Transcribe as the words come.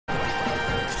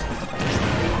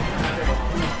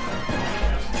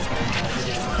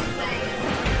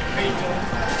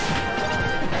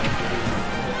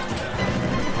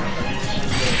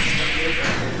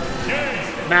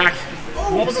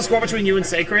Score between you and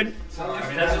Sacred. 2-0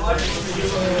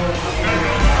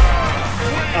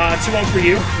 for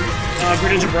you.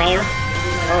 Greninja Brawler.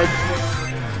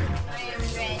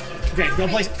 Okay, go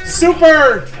play.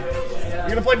 Super! You're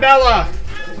gonna play Bella.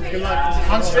 Good luck.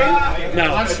 On stream?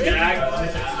 No. On stream?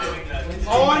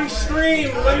 On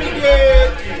stream, let me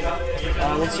get.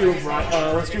 Let's do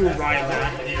Ryan now.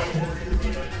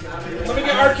 Let me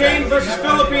get Arcane versus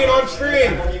Philippine on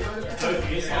stream.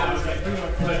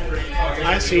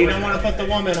 I see. You don't want to put the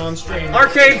woman on stream.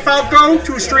 Arcane Falco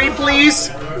to stream,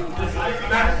 please.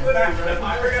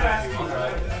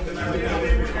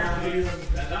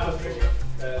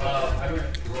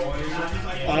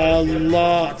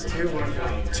 Lots.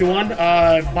 2-1.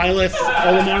 Byleth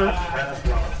Olimar.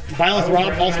 Byleth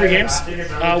Rob, all 3 games.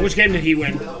 Which game did he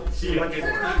win?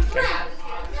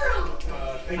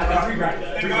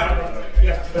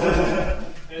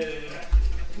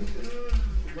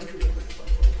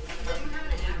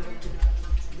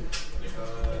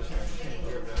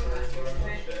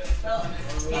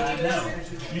 No.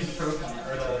 Use the program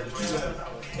or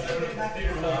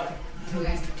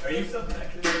are you still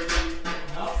connected?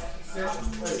 No.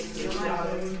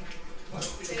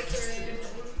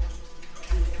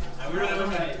 I really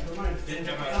didn't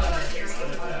jump out.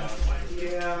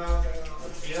 Yeah.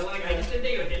 You know, like, I just didn't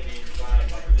think it would hit me by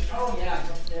buffer this. Oh, yeah, it's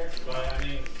upstairs. But, I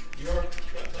mean, you're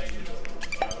playing it. So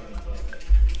I wouldn't have thought that.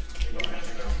 You don't have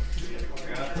to go.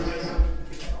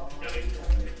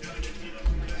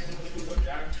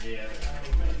 Yeah.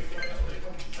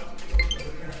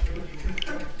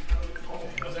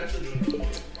 I was actually doing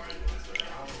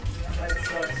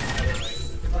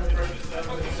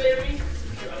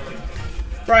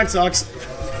Brian sucks.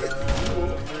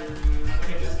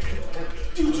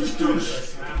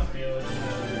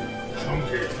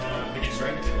 Hungry.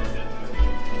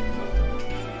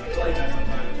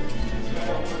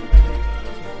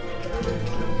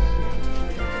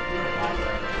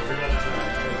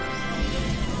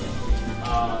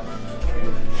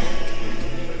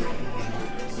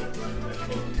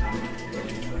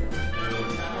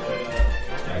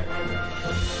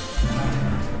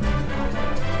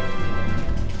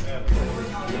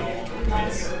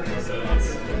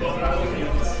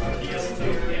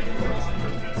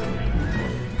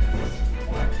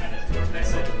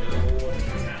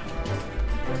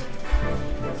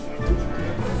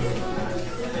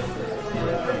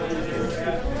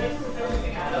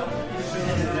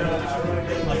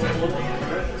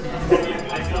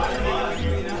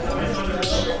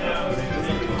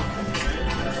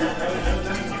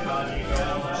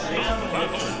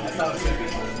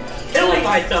 Killing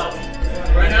myself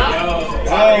right now.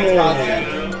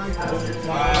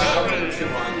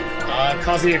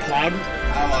 Kazuya Cloud.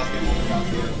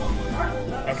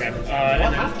 Okay.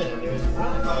 What happened?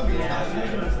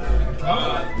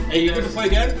 Hey, you get to play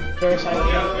again? First, Okay.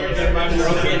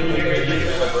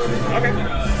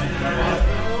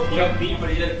 He got beat, but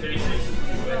he didn't finish it.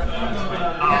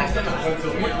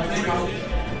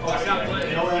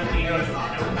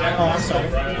 oh, I'm sorry.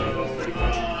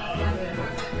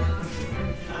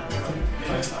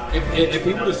 If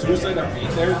he would have suicide on me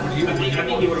there, would he? I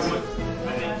think he would have won.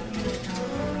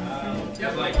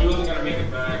 Like, he wasn't gonna make it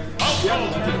back. Yeah, he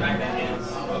took back that hands.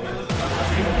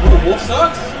 The wolf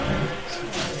sucks.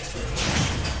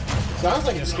 Sounds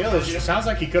like a skill issue. Sounds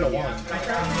like he could have won.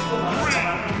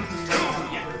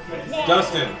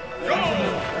 Dustin.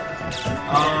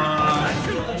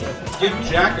 Give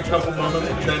Jack a couple moments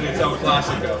and then it's El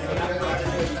Clasico.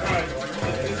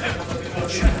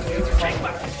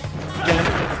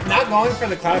 Not going for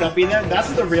the cloud up either.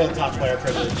 That's the real top player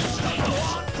privilege.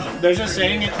 There's a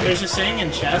saying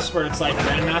in chess where it's like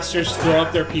grandmasters throw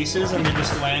up their pieces and they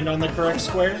just land on the correct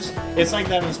squares. It's like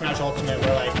that in Smash Ultimate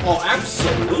where like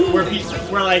absolutely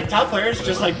where like top players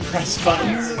just like press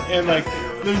buttons and like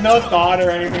there's no thought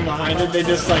or anything behind it. They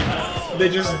just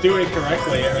do it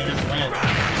correctly and they just win.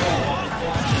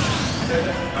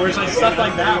 Whereas like stuff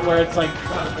like that where it's like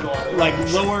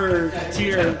lower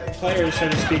tier players, so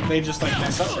to speak, they just like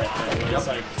mess up right there. It's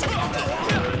like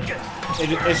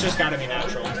it's just got to be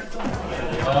natural. I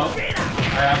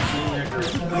absolutely agree.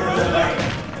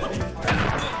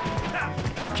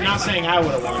 I'm not saying I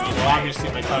would have won. Well, obviously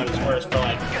my cloud is worse, but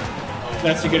like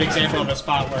that's a good example of a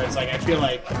spot where it's like I feel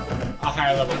like a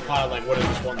higher level cloud like would have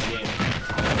just won the game.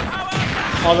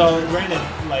 Although granted,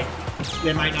 like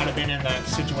they might not have been in that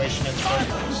situation in the first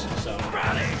place. So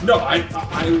no, I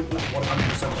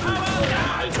 100% agree.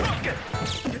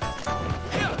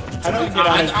 How do I get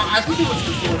out of? I think it was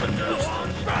just more of a nerves thing.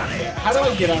 How do I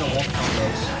get out of wolf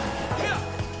combos?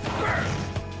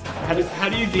 How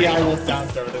do you DI wolf down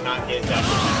throw to not get down?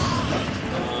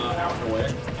 and away.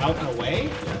 Out and away?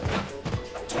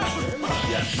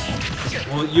 Yes.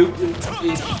 Well, And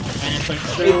it's like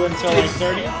true until like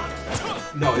 30?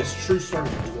 No, it's true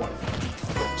starting at 20.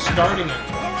 Starting at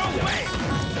 20.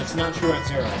 Yes. It's not true at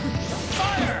 0.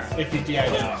 If you DI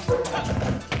down.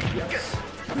 Yes.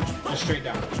 Just straight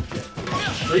down.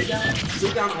 Straight down?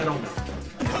 Straight down, I don't know.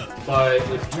 But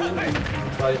if you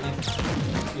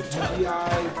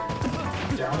DI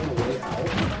down and away out,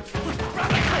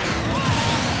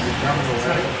 you're down and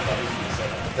away,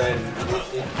 then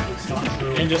it's not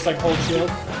true. And just like hold shield?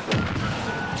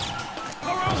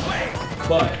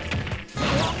 But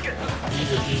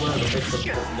either you learn to fix the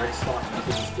next stock, you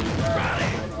can just do that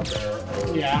up there.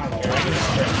 Or Yeah, I don't care. I can just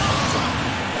spring.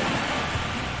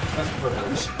 that's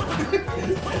privilege.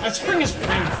 That spring is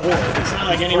spring forward. It's not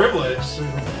like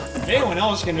anyone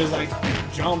else can just like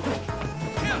jump.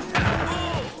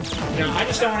 You know, I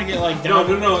just don't want to get like down.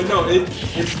 No.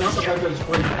 It's not the fact that it's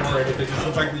spring or anything. It's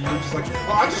the fact that you're just like,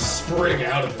 oh, I just spring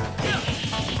out of it.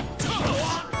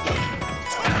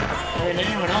 I mean,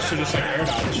 anyone else should just like air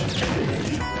dodge.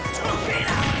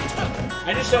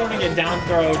 I just don't want to get down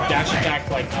throw, dash attack,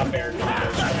 like up air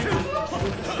combos.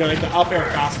 So like the up air,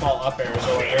 fastball, up airs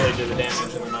will really do the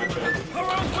damage in the matchup.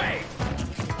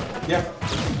 Yeah.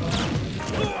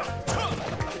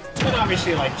 And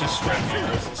obviously, like just straight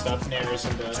nairs and stuff, nairs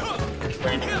into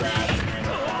random grab and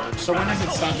random dodge. So when does it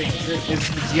stop being true? Is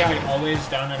the DI always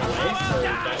down and away for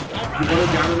dash attack? You want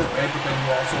it down in the head, but then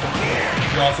you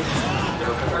also just be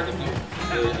careful. Like if you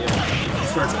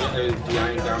start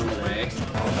DIing down in the way,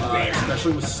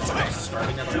 especially with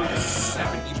starting at about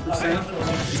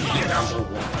 70%, you can get down to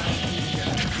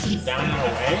 1. Down and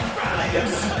away?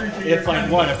 Yes. If like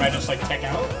what? If I just like tech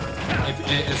out? If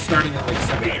it's starting at like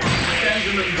 70%.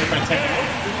 If I tech out?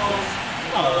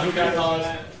 Oh, who got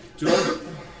that? Do it.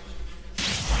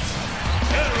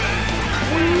 I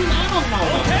don't know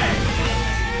about that.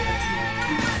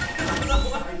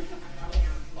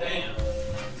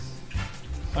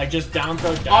 Like just down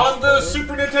throw dash. On the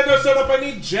Super Nintendo setup, I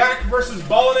need Jack versus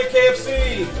Ballin' at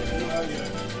KFC.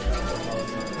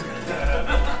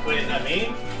 Wait, is that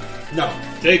me? No,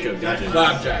 Jacob, gotcha.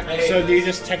 not Jack. So do you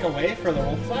just tech away for the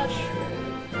wolf flash?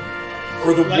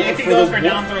 For the Like if he goes for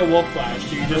down throw wolf flash,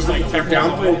 do you just like tech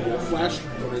down away throw wolf flash, you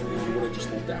want to just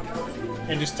hold down.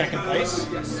 and just tech in place?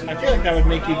 Yes. I feel like that would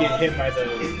make you get hit by the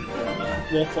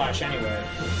wolf flash anyway.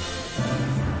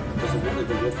 Because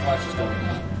the wolf flash is going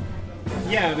up.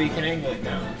 Yeah, but you can angle it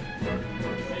down.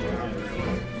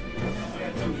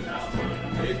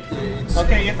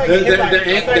 Okay, if I get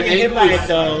hit by it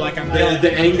though, like I'm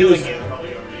killing you.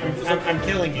 I'm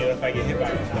killing you if I get hit by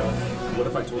it. What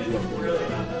if I told you I'm going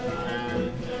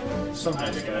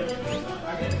Sometimes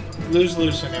lose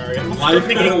scenario.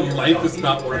 Life is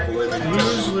not worth living.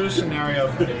 Lose scenario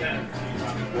for me.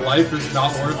 Life is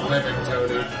not worth living,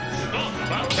 Tony.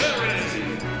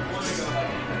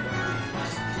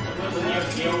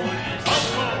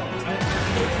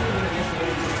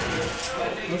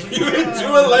 You hit 2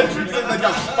 electrics and they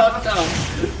got fucked up.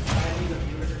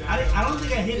 I don't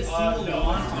think I hit a single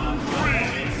one. In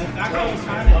fact, I was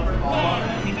trying to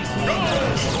hit me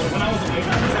when I was away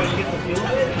from it so I could get the feel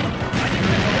of it.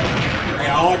 Hey,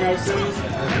 all I gotta say is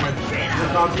when your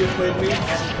copy played me,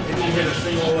 and you hit a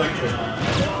single electric.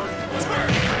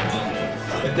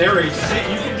 And there is shit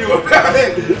you can do about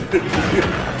it.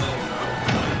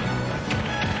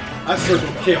 I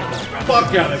circle killed the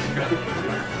fuck out of you.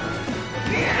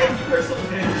 Personal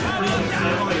advantage.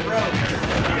 I'm like, bro,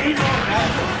 you know that.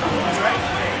 That's right.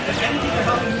 If anything to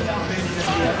help me move down things, just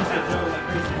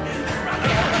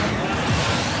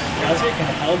Does it? Can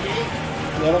Hellgate?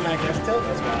 Little Mac F tilt?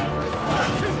 That's fine.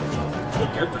 The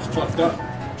character's fucked up. I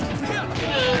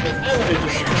would have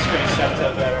just straight shot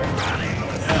tilt better.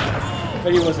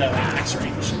 But he was at max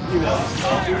range. He was.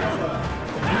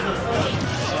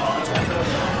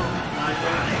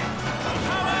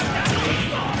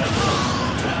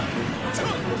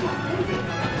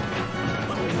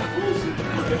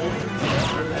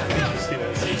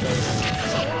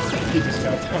 He just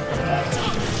got done from that.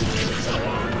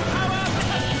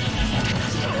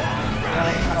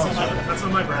 That's how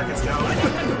my brackets go.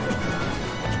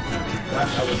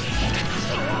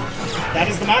 That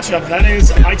is the matchup. That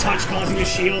is I touch causing a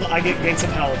shield, I get Gates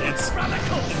of Hell. It's when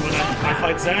I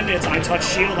fight Zen, it's I touch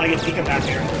shield, I get Pika back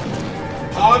here.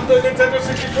 On the Nintendo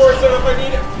 64 setup, I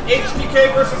need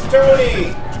HDK versus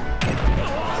Tony.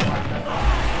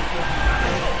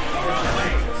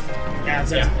 Yeah,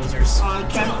 Zen's losers.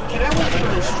 Can I wait for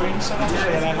the stream setup so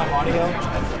that I have audio?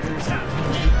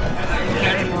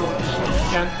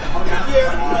 Can?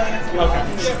 Yeah. Okay.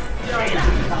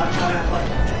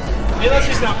 Unless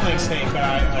he's not playing Snake, but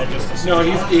I just assume. No,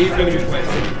 he's going to be playing.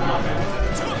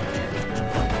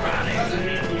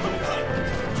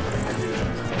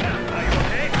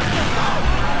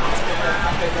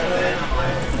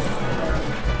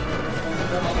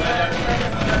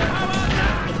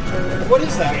 What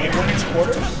is that? It wins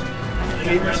quarters?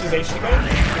 A versus H to go?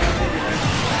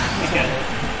 Again,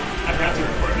 I forgot to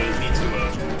record it. It needs to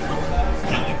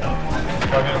not like that.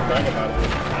 We're going to brag about it.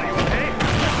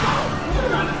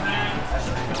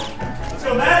 Let's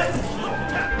go, Matt!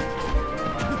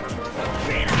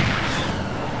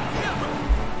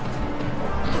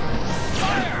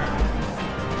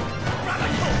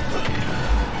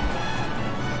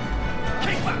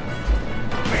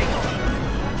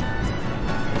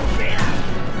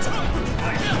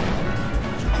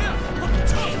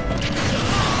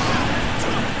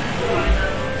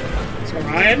 So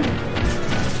Ryan.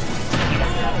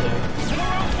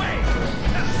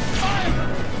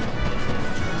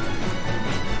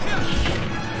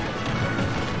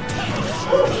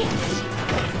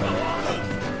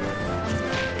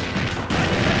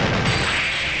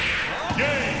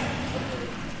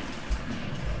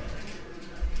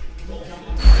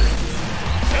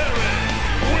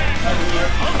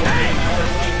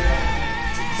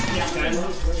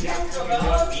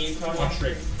 One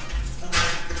straight.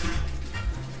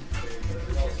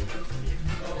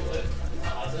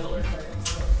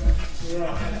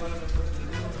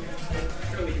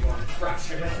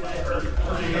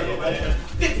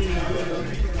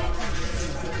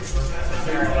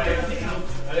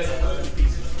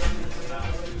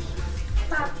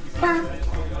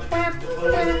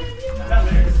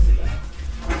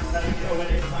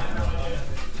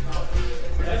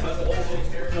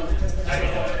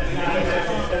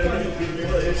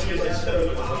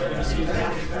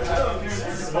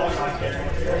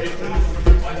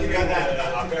 You got that.